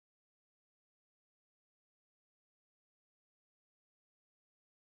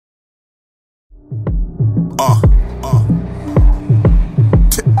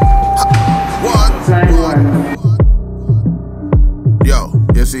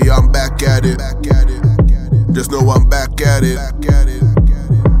see I'm back at it. Just know I'm back at it.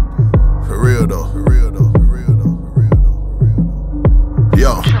 For real though.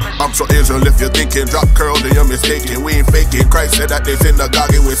 Yo, I'm so Israel if you're thinking drop curl then you're mistaken. We ain't faking. Christ said that they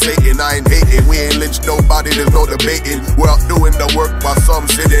synagogue with Satan. I ain't hating. We ain't lynched nobody, there's no debating. We're out doing the work while some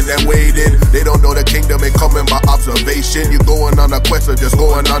sitting and waiting. They don't know the kingdom ain't coming by observation. You going on a quest or just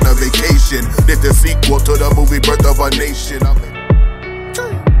going on a vacation. This the sequel to the movie Birth of a Nation.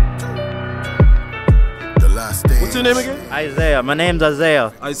 The last day. What's your name again? Isaiah. My name's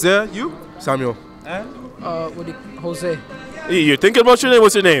Isaiah. Isaiah, you? Samuel. And? Jose. You're thinking about your name?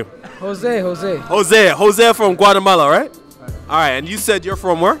 What's your name? Jose. Jose from Guatemala, right? All right, and you said you're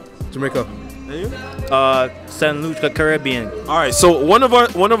from where? Jamaica. And you? St. Lucia, Caribbean. All right, so one of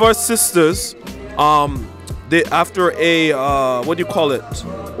our sisters, they after a what do you call it?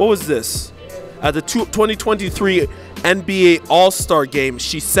 What was this? At the 2023 NBA All-Star game,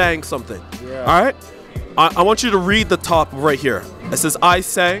 she sang something. Yeah. All right, I want you to read the top right here. It says, "I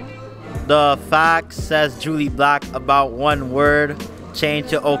sang." The fact says Julie Black about one word changed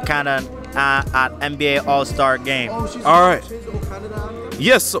to Okana at NBA All-Star game. All right.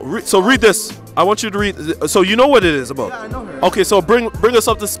 Yes. So read this. I want you to read. So you know what it is about. Yeah, I know her. Okay. So bring us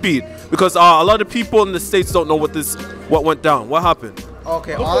up to speed because a lot of people in the States don't know what went down. What happened?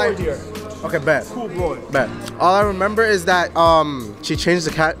 Okay. Okay, bad. Cool boy. Bad. All I remember is that she changed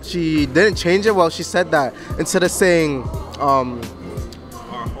the cat. She didn't change it. Well, she said that instead of saying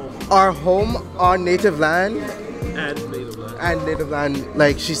our home on native land and native land,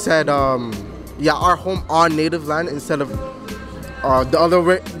 like she said yeah, our home on native land instead of the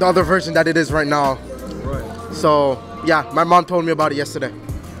other version that it is right now. Right. So yeah, my mom told me about it yesterday.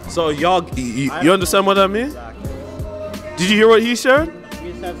 So y'all, you understand what that means? Did you hear what he shared?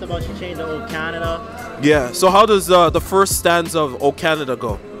 He said about she changed to Old Canada. Yeah. So how does the first stanza of "O Canada"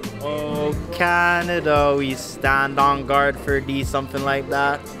 go? Oh Canada, we stand on guard for thee, something like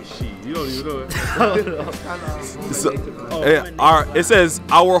that. You don't even know it. So, it says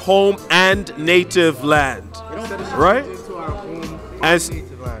our home and native land, right?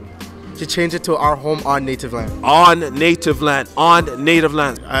 She changed it to our home on native land. On native land. On native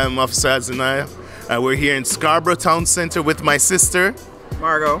land. I'm Officer Azaniah. We're here in Scarborough Town Center with my sister,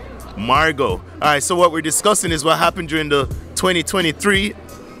 Margot. All right, so what we're discussing is what happened during the 2023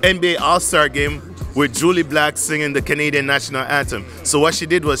 NBA All-Star Game with Julie Black singing the Canadian National Anthem. So what she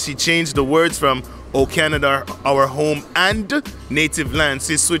did was she changed the words from "O Canada, our home and native land."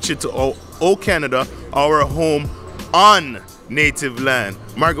 She switched it to "O Canada, our home on native land."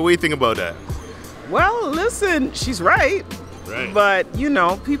 Margaret, what do you think about that? Well, listen, she's right. Right. But, you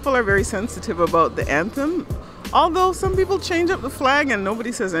know, people are very sensitive about the anthem. Although some people change up the flag and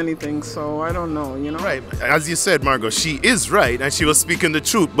nobody says anything, so I don't know, you know? Right. As you said, Margot, she is right and she was speaking the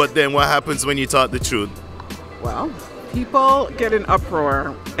truth. But then what happens when you talk the truth? Well, people get an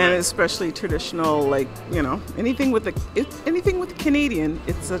uproar, and especially traditional, like, you know, anything with Canadian,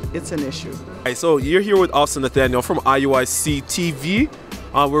 it's an issue. All right, so you're here with Officer Nathaniel from IUIC TV.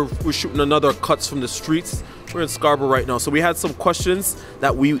 We're shooting another Cuts from the Streets. We're in Scarborough right now. So we had some questions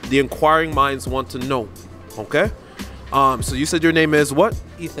that the inquiring minds want to know. Okay? So you said your name is what?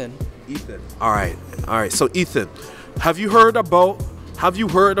 Ethan. All right. So Ethan, have you heard about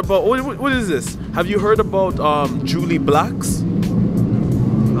what is this? Have you heard about Julie Black's?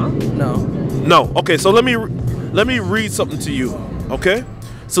 Huh? No. Okay, so let me read something to you. Okay?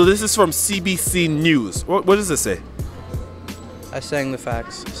 So this is from CBC News. What does this say? I sang the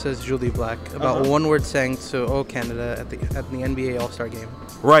facts, says Julie Black, about one word sang to "O Canada" at the NBA All-Star game.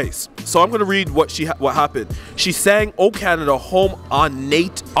 Right. So I'm going to read what happened. She sang "O Canada, home on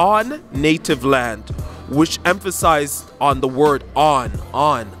native land," which emphasized on the word on,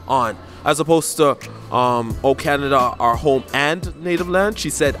 as opposed to "O Canada, our home and native land." She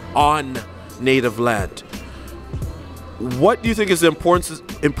said "on native land." What do you think is the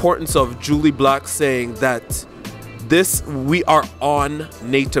importance of Julie Black saying that we are on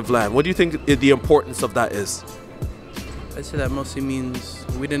native land? What do you think the importance of that is? I'd say that mostly means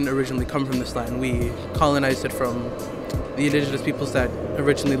we didn't originally come from this land. We colonized it from the indigenous peoples that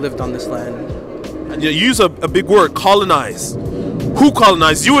originally lived on this land. And you use a big word, colonize. Who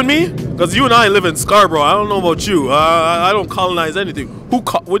colonized? You and me? Because you and I live in Scarborough. I don't know about you. I don't colonize anything.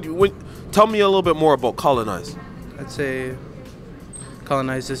 Tell me a little bit more about colonize. I'd say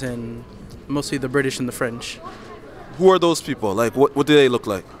colonized is in mostly the British and the French. Who are those people? Like, what do they look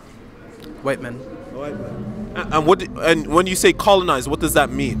like? White men. White men. And when you say colonize, what does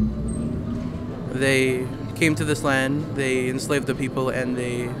that mean? They came to this land, they enslaved the people, and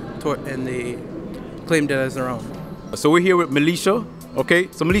they claimed it as their own. So we're here with Militia. Okay,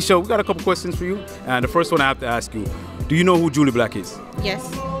 so Militia, we got a couple questions for you. And the first one I have to ask you, do you know who Julie Black is? Yes.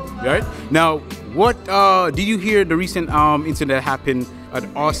 Right? Now, what did you hear the recent incident that happened at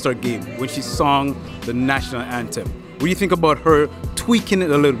All-Star game when she sung the national anthem? What do you think about her tweaking it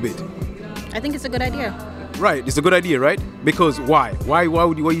a little bit? I think it's a good idea. Right, it's a good idea, right? Because why? Why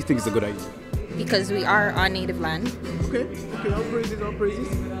do you think it's a good idea? Because we are on native land. Okay, all praises.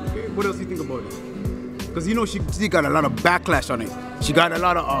 Okay, what else do you think about it? Because you know she got a lot of backlash on it. She got a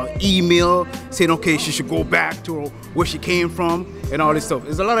lot of email saying, okay, she should go back to where she came from and all this stuff.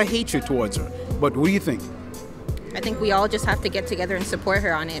 There's a lot of hatred towards her. But what do you think? I think we all just have to get together and support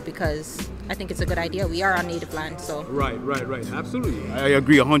her on it because I think it's a good idea. We are on native land, so. Right. Absolutely. I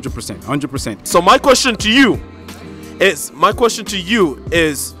agree 100%. So my question to you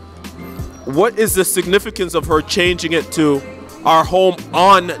is, what is the significance of her changing it to our home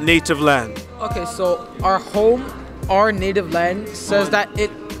on native land? Okay, so our native land says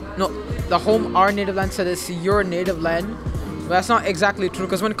the home, our native land says it's your native land. But that's not exactly true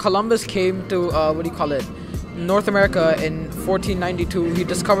because when Columbus came to, North America in 1492, he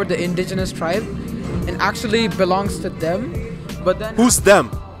discovered the indigenous tribe and actually belongs to them. But then who's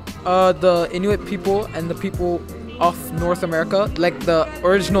them? The Inuit people and the people of North America, like the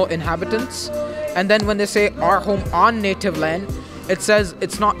original inhabitants. And then when they say our home on native land, it says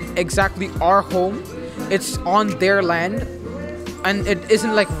it's not exactly our home, it's on their land, and it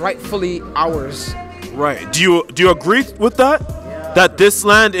isn't like rightfully ours. Right. Do you agree with that? That this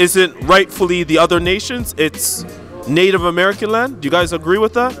land isn't rightfully the other nations, it's Native American land? Do you guys agree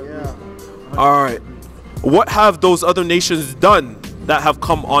with that? Yeah. All right. What have those other nations done that have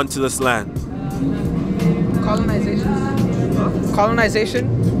come onto this land?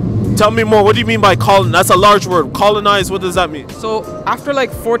 Colonization? Tell me more. What do you mean by colon? That's a large word. Colonize, what does that mean? So after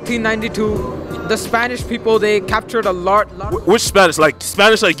like 1492, the Spanish people, they captured a lot. Which Spanish? Like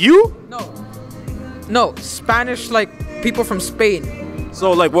Spanish like you? No, Spanish like people from Spain.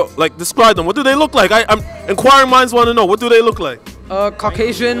 So like what? Like describe them. What do they look like? I'm inquiring minds want to know. What do they look like?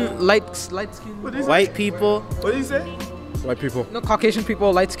 Caucasian, light skin. White people. What did you say? White people. No, Caucasian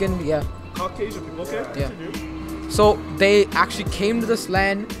people, light skinned, yeah. Caucasian people, okay. Yeah. So they actually came to this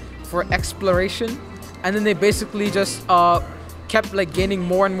land for exploration, and then they basically just kept like gaining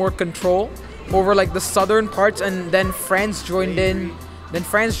more and more control over like the southern parts, and then France joined in.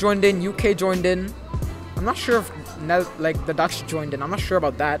 UK joined in. I'm not sure if like the Dutch joined in. I'm not sure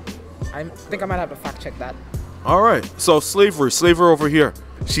about that. I think I might have to fact check that. All right. So slavery over here.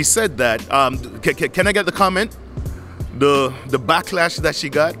 She said that. Can I get the comment? The backlash that she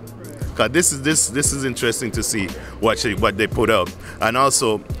got. Cause this is interesting to see what they put out, and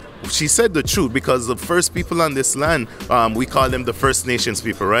also she said the truth because the first people on this land, we call them the First Nations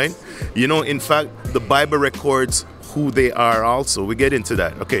people, right? You know, in fact, the Bible records who they are also. We get into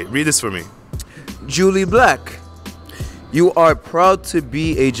that. Okay, read this for me. Julie Black, you are proud to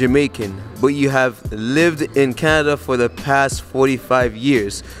be a Jamaican, but you have lived in Canada for the past 45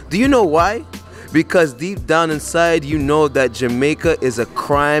 years. Do you know why? Because deep down inside you know that Jamaica is a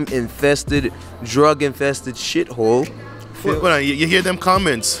crime-infested, drug-infested shithole. Hold on, you hear them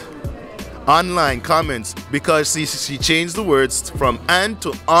comments? Online comments, because she changed the words from "and"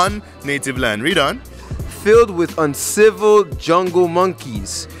 to "on" native land. Read on. Filled with uncivil jungle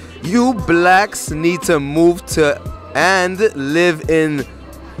monkeys. You blacks need to move to and live in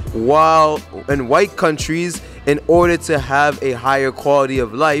white countries in order to have a higher quality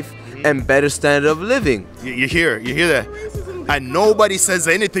of life and better standard of living. You hear that? And nobody says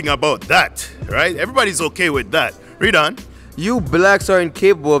anything about that, right? Everybody's okay with that. Read on. You blacks are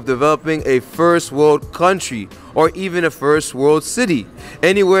incapable of developing a first world country or even a first world city.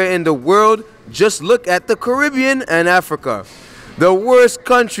 Anywhere in the world, just look at the Caribbean and Africa. The worst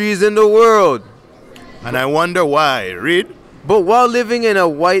countries in the world. And I wonder why. Read. But while living in a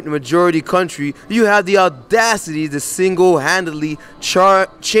white majority country, you have the audacity to single-handedly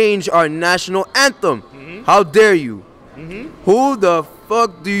change our national anthem. How dare you? Who the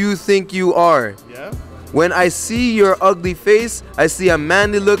fuck do you think you are? Yeah. When I see your ugly face, I see a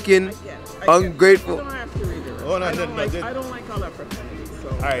manly-looking, ungrateful. You don't have to read it. Oh, no, I don't like all that profanity. So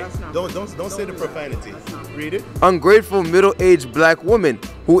all right, that's not don't say the profanity. Read it. Ungrateful middle-aged black woman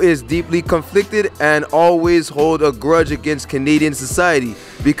who is deeply conflicted and always hold a grudge against Canadian society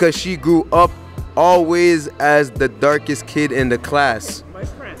because she grew up always as the darkest kid in the class. My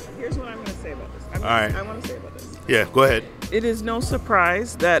friend, here's what I'm going to say about this. I want to say about this. Yeah, go ahead. It is no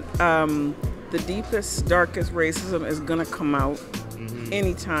surprise that the deepest, darkest racism is going to come out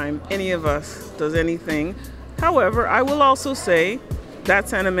anytime any of us does anything. However, I will also say that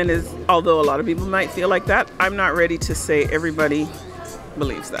sentiment is, although a lot of people might feel like that, I'm not ready to say everybody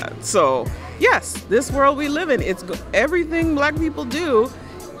believes that. So yes, this world we live in, everything black people do.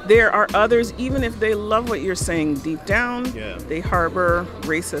 There are others, even if they love what you're saying deep down, they harbor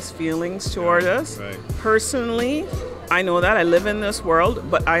racist feelings toward us. Right. Personally, I know that I live in this world,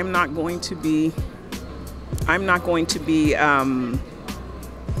 but I'm not going to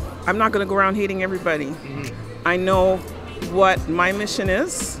go around hating everybody. I know what my mission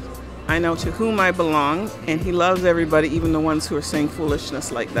is. I know to whom I belong, and he loves everybody, even the ones who are saying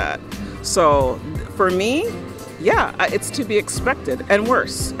foolishness like that. So for me, yeah, it's to be expected and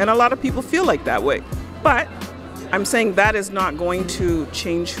worse. And a lot of people feel like that way. But I'm saying that is not going to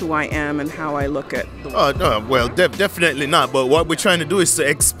change who I am and how I look at the world. Oh, no, well, definitely not. But what we're trying to do is to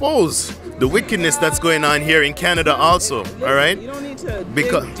expose the wickedness that's going on here in Canada also, all right? You don't need to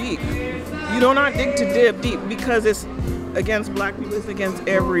dig deep. You do not dig to dig deep because it's against black people, it's against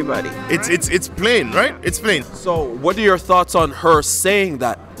everybody. Right? It's plain, right? It's plain. So what are your thoughts on her saying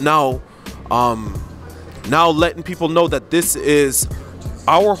that now, now letting people know that this is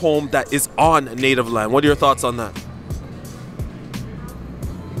our home that is on native land? What are your thoughts on that?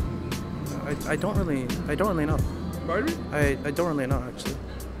 I don't really know. Pardon? I don't really know, actually.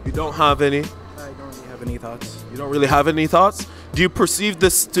 You don't have any? I don't really have any thoughts. You don't really have any thoughts? Do you perceive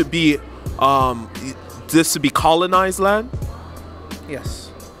this to be colonized land? Yes.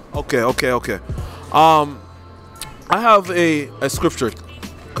 Okay. I have a scripture.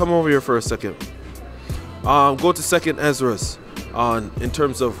 Come over here for a second. Go to 2nd Ezra's in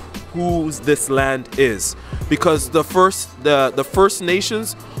terms of whose this land is, because the First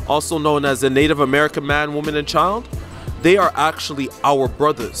Nations, also known as the Native American man, woman, and child, they are actually our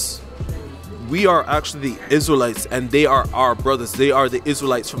brothers. We are actually the Israelites, and they are our brothers. They are the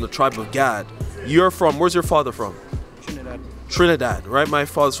Israelites from the tribe of Gad. Where's your father from? Trinidad, right? My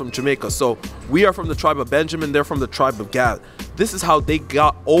father's from Jamaica. So we are from the tribe of Benjamin, they're from the tribe of Gad. This is how they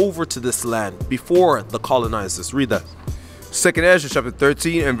got over to this land before the colonizers. Read that. 2nd Ezra chapter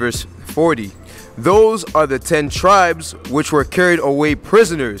 13 and verse 40. Those are the 10 tribes which were carried away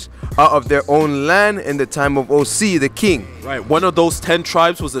prisoners out of their own land in the time of Osea the king. Right. One of those 10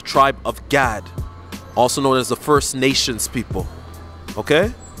 tribes was the tribe of Gad, also known as the First Nations people. Okay?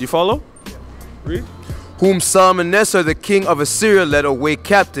 Do you follow? Read. Whom Salmanassar the king of Assyria led away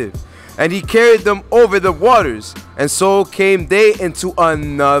captive, and he carried them over the waters, and so came they into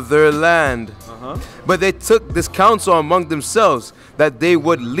another land. But they took this counsel among themselves, that they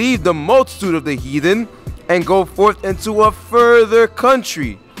would leave the multitude of the heathen, and go forth into a further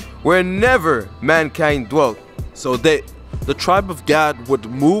country, where never mankind dwelt. So the tribe of Gad would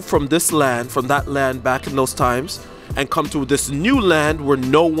move from this land, from that land back in those times, and come to this new land where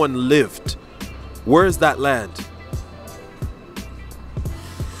no one lived. Where is that land?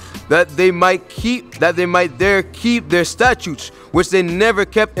 That they might there keep their statutes, which they never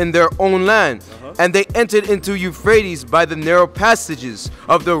kept in their own land. And they entered into Euphrates by the narrow passages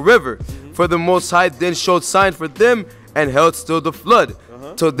of the river. For the Most High then showed sign for them, and held still the flood,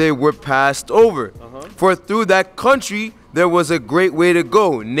 till they were passed over. For through that country there was a great way to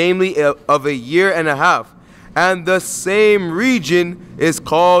go, namely of a year and a half. And the same region is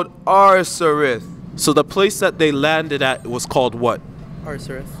called Arsareth. So the place that they landed at was called what?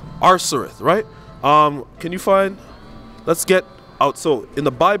 Arsareth, right? Can you find? Let's get out. So in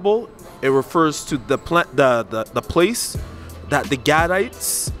the Bible, it refers to the place that the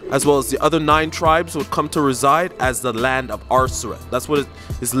Gadites, as well as the other 9 tribes, would come to reside as the land of Arsareth. That's what it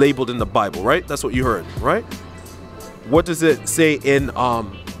is labeled in the Bible, right? That's what you heard, right? What does it say in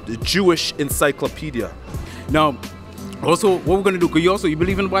the Jewish encyclopedia? Now, also, what we're going to do, because you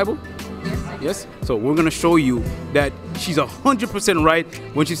believe in the Bible? Yes? So we're going to show you that she's 100% right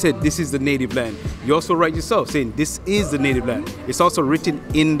when she said this is the native land. You're also right yourself, saying this is the native land. It's also written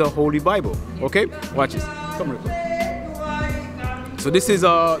in the Holy Bible. Okay? Watch this. Come real quick. So this is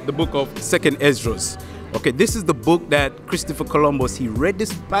the book of 2nd Ezra's. Okay, this is the book that Christopher Columbus, he read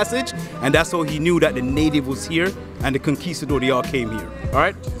this passage, and that's how he knew that the native was here and the conquistador, they all came here. All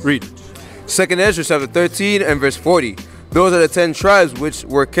right? Read. 2nd Ezra chapter 13 and verse 40. Those are the 10 tribes which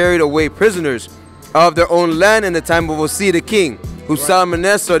were carried away prisoners of their own land in the time of Osea the king, who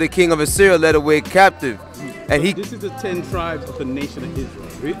Salmanassar the king of Assyria led away captive. And this is the 10 tribes of the nation of Israel.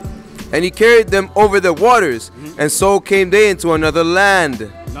 Read. And he carried them over the waters, and so came they into another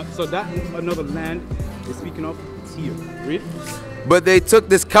land. So that another land is speaking of, it's here. Read. But they took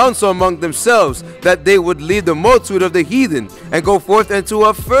this counsel among themselves, that they would leave the multitude of the heathen, and go forth into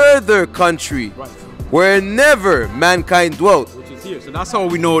a further country, where never mankind dwelt. Which is here. So that's how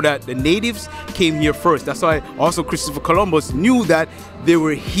we know that the natives came here first. That's why also Christopher Columbus knew that they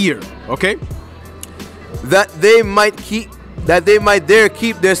were here. Okay? That they might keep that they might there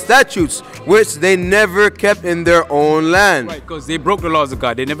keep their statutes, which they never kept in their own land. Right, because they broke the laws of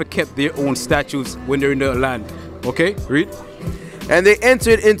God. They never kept their own statutes when they're in their land. Okay, read. And they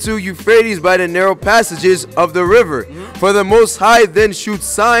entered into Euphrates by the narrow passages of the river. For the Most High then shewed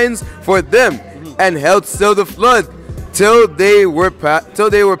signs for them, and held still the flood till they were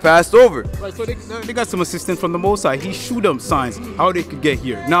passed over. Right, so they got some assistance from the Most High. He showed them signs how they could get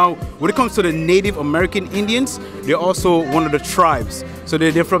here. Now, when it comes to the Native American Indians, they're also one of the tribes. So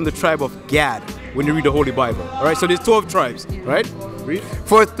they're from the tribe of Gad when you read the Holy Bible. All right, so there's 12 tribes, right? Read.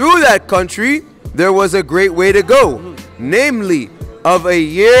 For through that country there was a great way to go, namely of a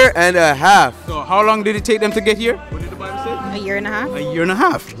year and a half. So how long did it take them to get here? What did the Bible say? A year and a half. A year and a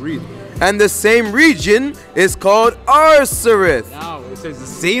half. Read. And the same region is called Arsareth. Now, it says the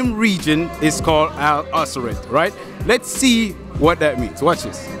same region is called Arsareth, right? Let's see what that means. Watch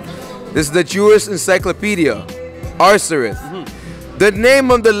this. This is the Jewish Encyclopedia. Arsareth. The name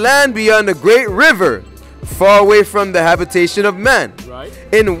of the land beyond the great river, far away from the habitation of man, Right.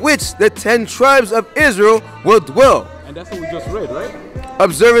 in which the 10 tribes of Israel will dwell, And that's what we just read, right?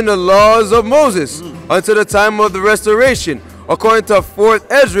 observing the laws of Moses until the time of the restoration, according to 4th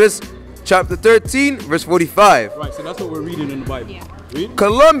Esdras, chapter 13, verse 45. Right, so that's what we're reading in the Bible. Read.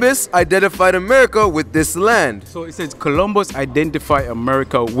 Columbus identified America with this land. So it says Columbus identified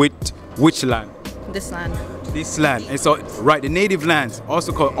America with which land? This land. This land. And so, right, the native lands,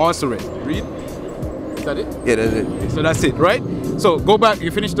 also called Arsareth. Read. Is that it? Yeah, that's it. So that's it, right? So go back,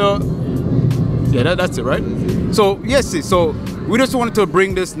 you finished the... Yeah, that's it, right? So, yes, so we just wanted to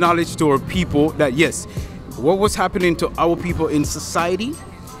bring this knowledge to our people that, yes, what was happening to our people in society,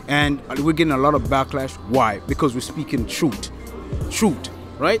 and we're getting a lot of backlash. Why? Because we're speaking truth. Truth,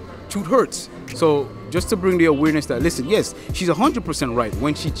 right? Truth hurts. So just to bring the awareness that, listen, yes, she's 100% right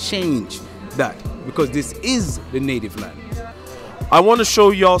when she changed that, because this is the native land. I want to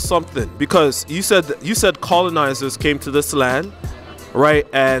show y'all something, because you said colonizers came to this land, right?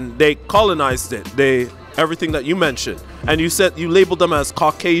 And they colonized it. Everything that you mentioned, and you said you labeled them as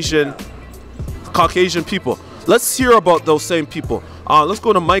Caucasian people. Let's hear about those same people. Let's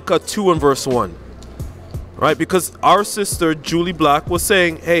go to Micah 2 and verse 1. Right, because our sister Julie Black was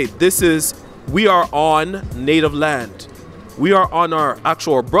saying, hey, we are on native land. We are on our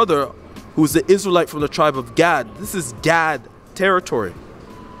actual brother, who's the Israelite from the tribe of Gad. This is Gad territory.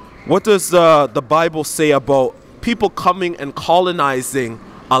 What does the Bible say about people coming and colonizing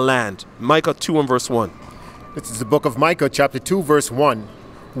a land? Micah 2 and verse 1. This is the book of Micah, chapter 2, verse 1.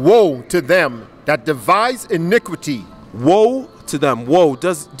 Woe to them that devise iniquity. Woe to them. Woe.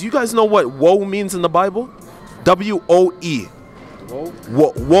 Do you guys know what woe means in the Bible? W-O-E. Woe.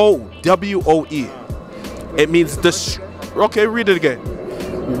 Woe. W-O-E. It means okay, read it again.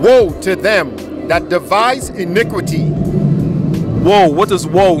 Woe to them that devise iniquity. Woe. What does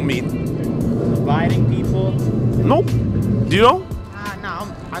woe mean? Dividing people. Nope. Do you know?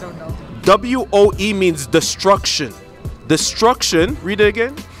 No, I don't know. W-O-E means destruction. Destruction. Read it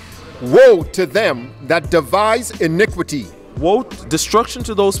again. Woe to them that devise iniquity. Woe. Destruction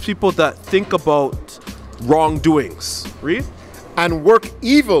to those people that think about wrongdoings. Read. And work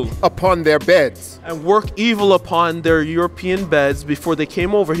evil upon their beds. And work evil upon their European beds before they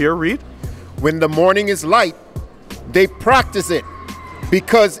came over here. Read. When the morning is light, they practice it,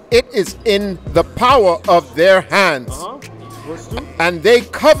 because it is in the power of their hands. Verse 2. And they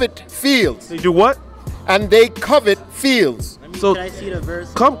covet fields. They do what? And they covet fields. So Can I see the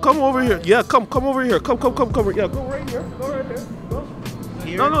verse? come over here. Yeah, come over here. Come. Yeah, go right here. Go right there. Go.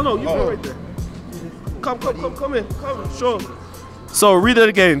 Here? No, you go right there. Come in. Come, show 'em. So read it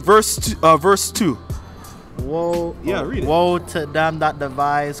again. Verse 2. Woe, Yeah, read it. Woe to them that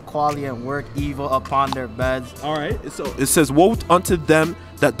devise quality and work evil upon their beds. All right. So it says, woe unto them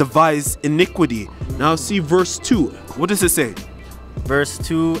that devise iniquity. Now see verse 2. What does it say? Verse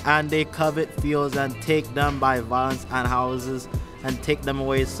 2, and they covet fields and take them by violence and houses and take them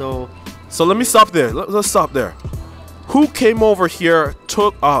away. So let me stop there. Let's stop there. Who came over here,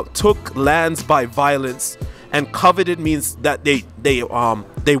 took lands by violence, and coveted means that they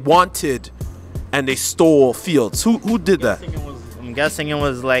wanted and they stole fields. Who did that? I'm guessing it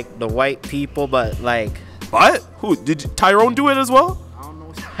was like the white people, but like what? Who did Tyrone do it as well? I don't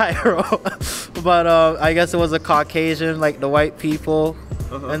know Tyrone, but I guess it was a Caucasian, like the white people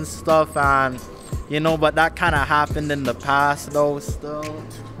and stuff, and but that kind of happened in the past though. Still,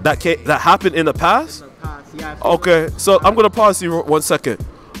 that happened in the past. Yeah. Okay, so I'm gonna pause you 1 second.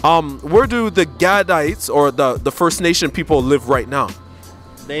 Where do the Gadites or the First Nation people live right now?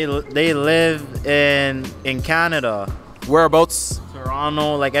 They live in Canada. Whereabouts?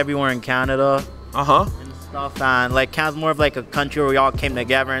 Toronto, like everywhere in Canada. And stuff, and like Canada's more of like a country where we all came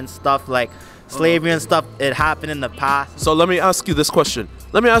together and stuff. Like slavery and stuff, it happened in the past. So let me ask you this question.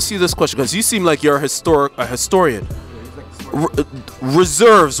 Because you seem like you're a historian.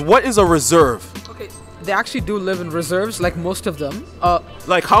 Reserves. What is a reserve? Okay, they actually do live in reserves, like most of them.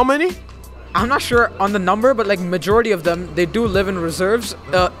 Like how many? I'm not sure on the number, but like majority of them, they do live in reserves,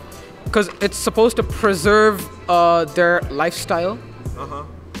 because it's supposed to preserve their lifestyle.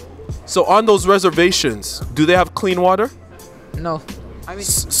 So on those reservations, do they have clean water? No. I mean,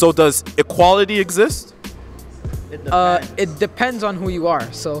 so does equality exist? It depends on who you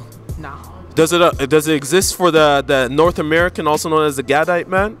are. So, no. Does it exist for the North American, also known as the Gadite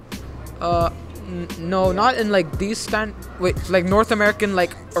man? No, not in like these like North American,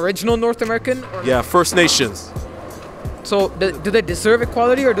 like original North American. Or Yeah, First Nations. So do they deserve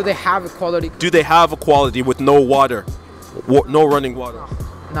equality, or do they have equality? Do they have equality with no water, no running water?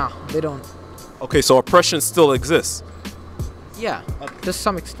 No, they don't. Okay, so oppression still exists. Yeah, to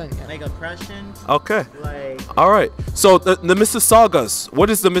some extent. Yeah. Like oppression. Okay. Like. All right. So the Mississaugas. What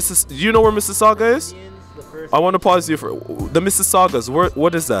is the Missis? Do you know where Mississauga is? I want to pause you for the Mississaugas.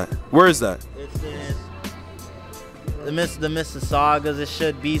 What is that? Where is that? It's in the Mississaugas. It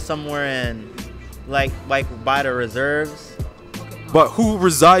should be somewhere in like by the reserves. But who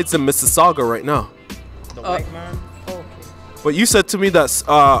resides in Mississauga right now? The white man. But you said to me that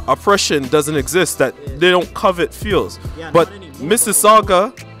oppression doesn't exist, that they don't covet fields. Yeah, but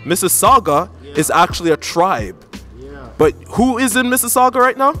Mississauga is actually a tribe. Yeah. But who is in Mississauga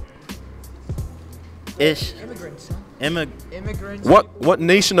right now? Immigrants. Immigrants. What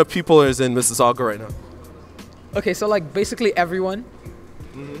nation of people is in Mississauga right now? Okay, so like basically everyone.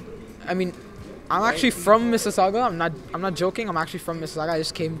 I mean, I'm actually from Mississauga. I'm not joking. I'm actually from Mississauga. I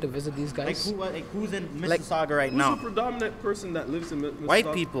just came to visit these guys. Like who's in Mississauga right now? Who's the predominant person that lives in Mississauga?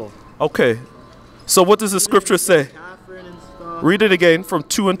 White people. Okay. So what does the scripture say? Read it again from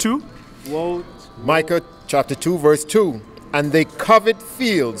 2 and 2. Micah chapter 2 verse 2. And they covet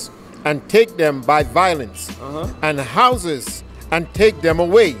fields and take them by violence, and houses and take them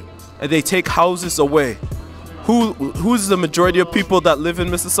away. And they take houses away. Who's the majority of people that live in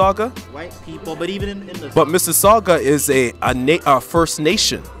Mississauga? White people, but even in the. But Mississauga is a First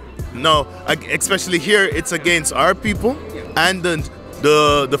Nation. No, especially here, it's against our people and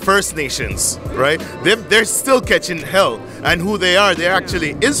the First Nations, right? They're still catching hell. And who they are, they're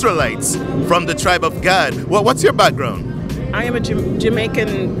actually Israelites from the tribe of Gad. What's your background? I am a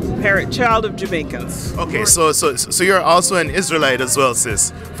Jamaican child of Jamaicans. Okay, so you're also an Israelite as well,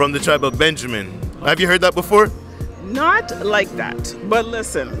 sis, from the tribe of Benjamin. Have you heard that before? Not like that, but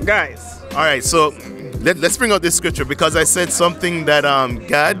listen, guys. All right, so let's bring out this scripture, because I said something that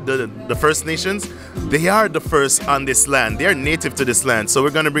Gad, the First Nations, they are the first on this land. They are native to this land. So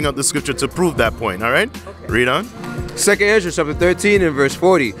we're going to bring out the scripture to prove that point, all right? Okay. Read on. 2 Ezra chapter 13 and verse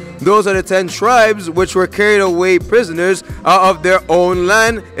 40. Those are the 10 tribes which were carried away prisoners out of their own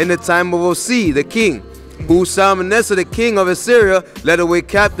land in the time of Osea, the king, who Salmanasseh, the king of Assyria, led away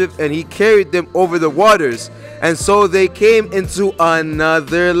captive, and he carried them over the waters. And so they came into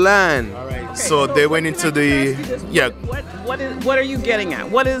another land. All right. Okay, so they went into the What are you getting at?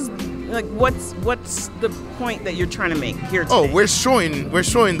 What's the point that you're trying to make here today? Oh, we're showing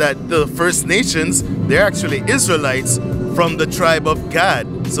that the First Nations, they're actually Israelites from the tribe of Gad.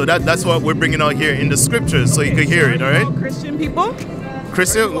 So that's what we're bringing out here in the scriptures, so you can hear it. All right. Christian people.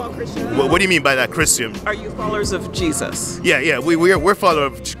 Christian? What do you mean by that, Christian? Are you followers of Jesus? Yeah. We're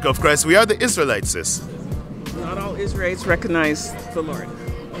followers of Christ. We are the Israelites, sis. Not all Israelites recognize the Lord.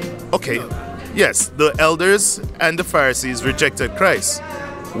 Okay. Yes, the elders and the Pharisees rejected Christ.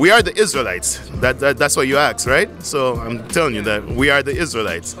 We are the Israelites. That's what you asked, right? So I'm telling you that we are the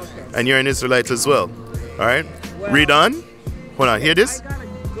Israelites. Okay. And you're an Israelite as well. All right? Well, read on. Hold on. Hear this? I gotta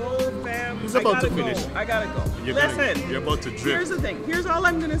go, fam. He's about to finish. I gotta go. You're about to drift. Here's the thing. Here's all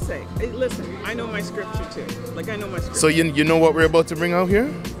I'm gonna say. Hey, listen, I know my scripture too. Like I know my scripture. So you know what we're about to bring out here?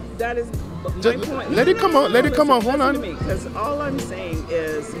 That is my point. Let it come out. Let it come out. Hold on. Because all I'm saying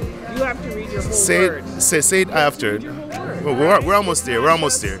is you have to read your whole word. Say it after. We're almost there. We're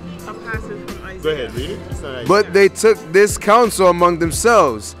almost there. A passage from Isaiah. Go ahead, read it. But they took this counsel among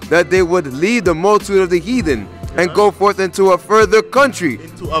themselves, that they would lead the multitude of the heathen and go forth into a further country.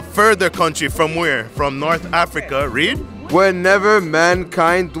 Into a further country from where? From North Africa. Read. Where never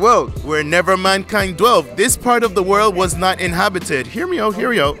mankind dwelt. Where never mankind dwelt. This part of the world was not inhabited. Hear me out. Hear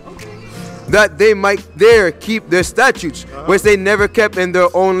me out. That they might there keep their statutes, which they never kept in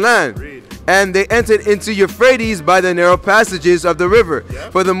their own land. Read. And they entered into Euphrates by the narrow passages of the river.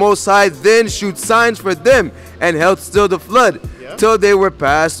 Yeah. For the Most High then shewed signs for them, and held still the flood, till they were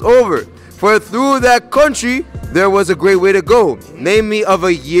passed over. For through that country there was a great way to go, namely of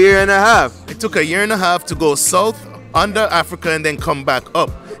a year and a half. It took a year and a half to go south under Africa and then come back up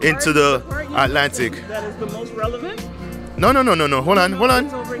into the Atlantic. That is the most relevant? No. Hold on.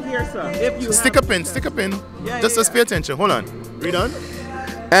 It's over here, sir. If you Stick a pin. Just pay attention. Hold on. Read on.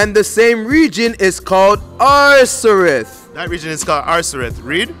 And the same region is called Arsareth. That region is called Arsareth.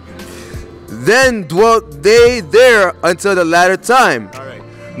 Read. Then dwelt they there until the latter time. All right.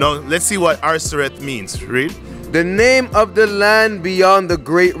 Now let's see what Arsareth means. Read. The name of the land beyond the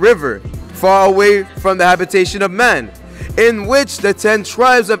great river, far away from the habitation of man, in which the 10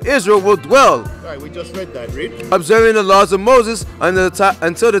 tribes of Israel will dwell. All right, we just read that. Read. Observing the laws of Moses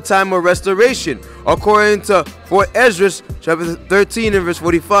until the time of restoration, according to 4 Ezra chapter 13 and verse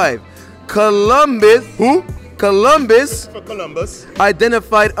 45. Columbus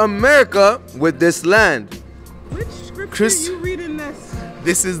identified America with this land. Which scripture Chris, are you reading this?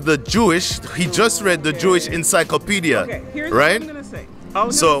 This is the Jewish. He just read the Jewish encyclopedia. Okay, here's right? what I'm going to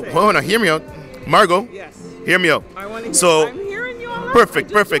say. Hold on, hear me out. Margot, yes. Hear me out. I want to hear, so, I'm hearing you all right.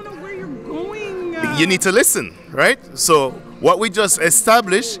 perfect. Where you're going. You need to listen, right? So what we just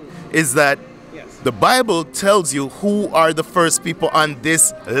established is that the Bible tells you who are the first people on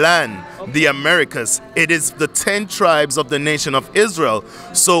this land, the Americas. It is the 10 tribes of the nation of Israel.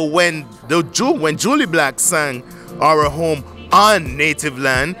 So when Julie Black sang Our Home on Native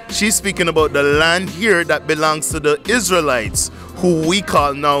Land, she's speaking about the land here that belongs to the Israelites, who we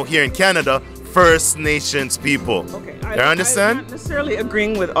call now here in Canada First Nations people. Okay, you understand? I'm not necessarily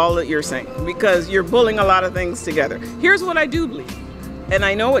agreeing with all that you're saying because you're pulling a lot of things together. Here's what I do believe, and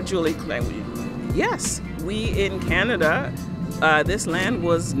I know what Julie claimed. Yes, we in Canada, this land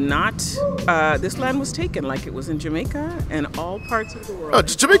was not. This land was taken, like it was in Jamaica and all parts of the world. Oh,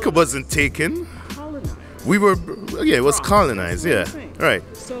 Jamaica wasn't taken. Colonized. We were, yeah, it was colonized. Yeah, right.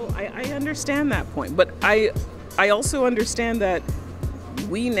 So I understand that point, but I also understand that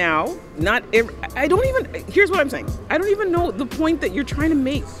we now I don't even. Here's what I'm saying. I don't even know the point that you're trying to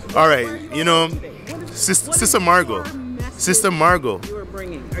make. All right, you know, Sister Margot. Sister Margot.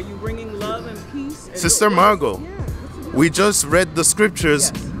 Are you bringing love and peace? And Sister Margot. We just read the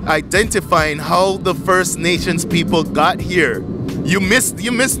scriptures identifying how the First Nations people got here. You missed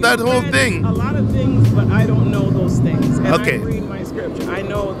that whole thing. A lot of things, but I don't know those things. And okay. I read my scripture. I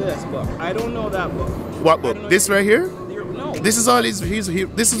know this book. I don't know that book. What book? This right here? No. This is all.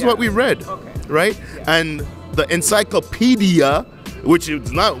 This is what we read, right? And the encyclopedia, which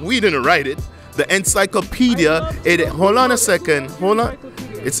is not, we didn't write it. The encyclopedia. Hold on a second. Hold on.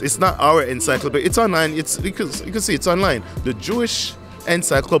 It's not our encyclopedia. It's online. You can see it's online. The Jewish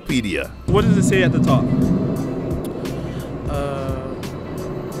Encyclopedia. What does it say at the top?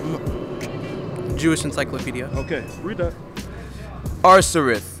 Jewish Encyclopedia. Okay, read that.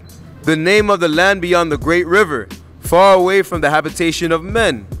 Arsareth, the name of the land beyond the great river, far away from the habitation of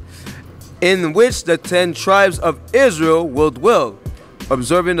men, in which the 10 tribes of Israel will dwell,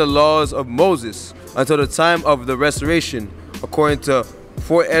 observing the laws of Moses until the time of the restoration, according to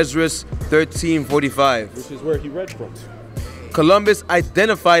 4 Ezra 13:45. Which is where he read from. Columbus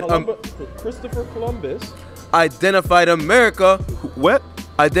identified Christopher Columbus identified America. What?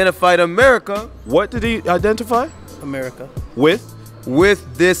 Identified America. What did he identify? America. With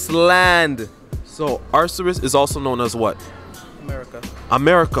this land. So Arsareth is also known as what? America.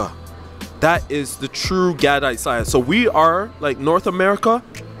 America. That is the true Gadite side. So we are like North America.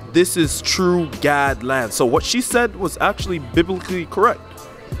 This is true Gad land. So what she said was actually biblically correct.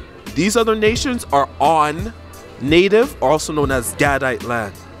 These other nations are on native, also known as Gadite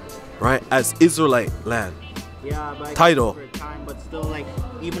land, right? As Israelite land. Yeah, but title. For time, but still, like,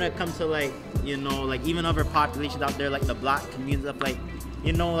 even when it comes to, like, you know, like, even other populations out there, like the black communities, of, like,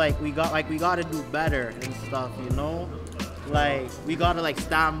 you know, like we gotta do better and stuff, you know, like we gotta like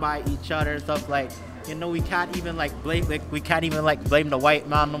stand by each other and stuff, like, you know, we can't even like blame the white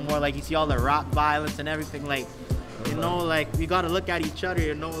man no more. Like, you see all the rap violence and everything, like, you know, like we gotta look at each other,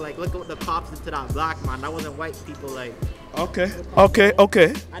 you know, like look at what the cops did to that black man. That wasn't white people, like. Okay.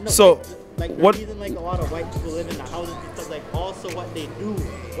 I know, So like the reason like a lot of white people live in the houses because like also what they do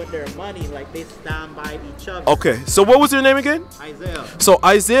with their money, like they stand by each other. Okay, so what was your name again? Isaiah. So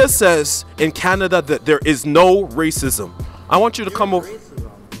Isaiah says in Canada that there is no racism. I want you to come over.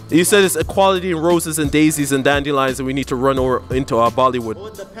 You said it's equality in roses and daisies and dandelions, and we need to run over into our Bollywood. Well,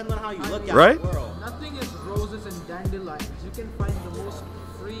 it depends on how you look at right? the world. Nothing is roses and dandelions. You can find the most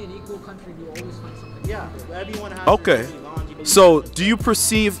free and equal country. You always find something. Yeah, everyone has. Okay. So do you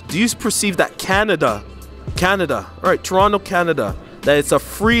perceive that Canada, right, Toronto, Canada, that it's a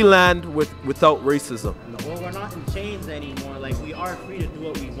free land without racism? Well, we're not in chains anymore. Like, we are free to do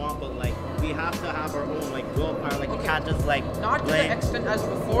what we want, but like have our own like willpower. Like we can't just like not to the extent as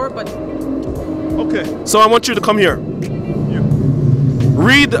before, but Okay. So I want you to come here.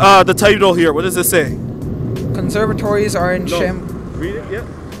 Read the title here. What does it say? conservatories are in Read it. Yeah.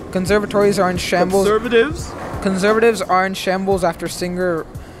 Conservatories are in shambles. Conservatives are in shambles after singer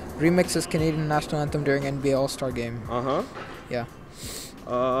remixes Canadian national anthem during NBA All-Star game. Yeah.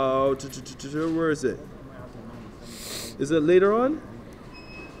 Where is it? Is it later on?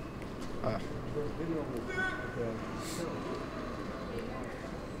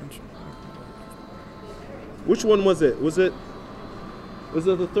 Which one was it? Was it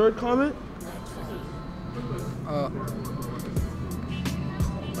the third comment? All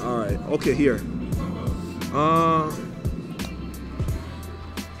right. Okay, here.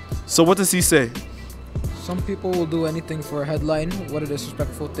 So what does he say? Some people will do anything for a headline. What a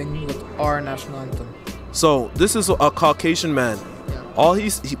disrespectful thing with our national anthem. So this is a Caucasian man. All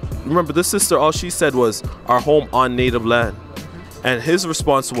remember this sister, all she said was our home on native land. And his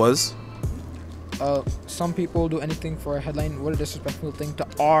response was, some people will do anything for a headline. What a disrespectful thing to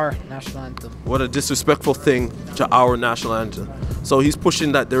our national anthem. what a disrespectful thing to our national anthem. So he's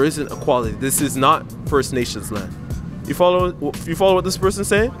pushing that there isn't equality. This is not First Nations land. You follow what this person's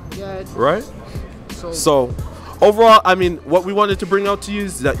saying? Yeah. Right? So overall, I mean, what we wanted to bring out to you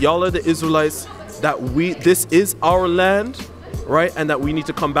is that y'all are the Israelites, that this is our land, right? And that we need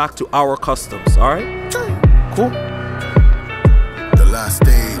to come back to our customs, all right? Cool. The last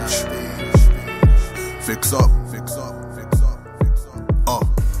stage. Fix up.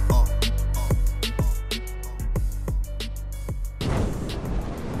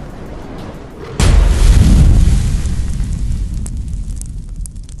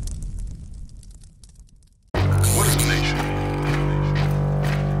 What is a nation?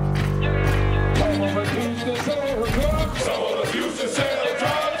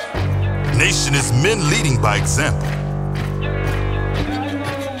 Nation is men leading by example.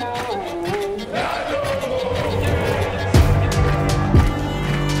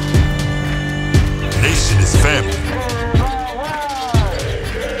 Nation is family.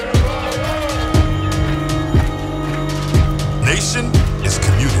 Nation is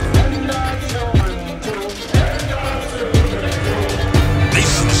community.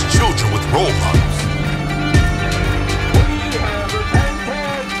 Nation is children with role models.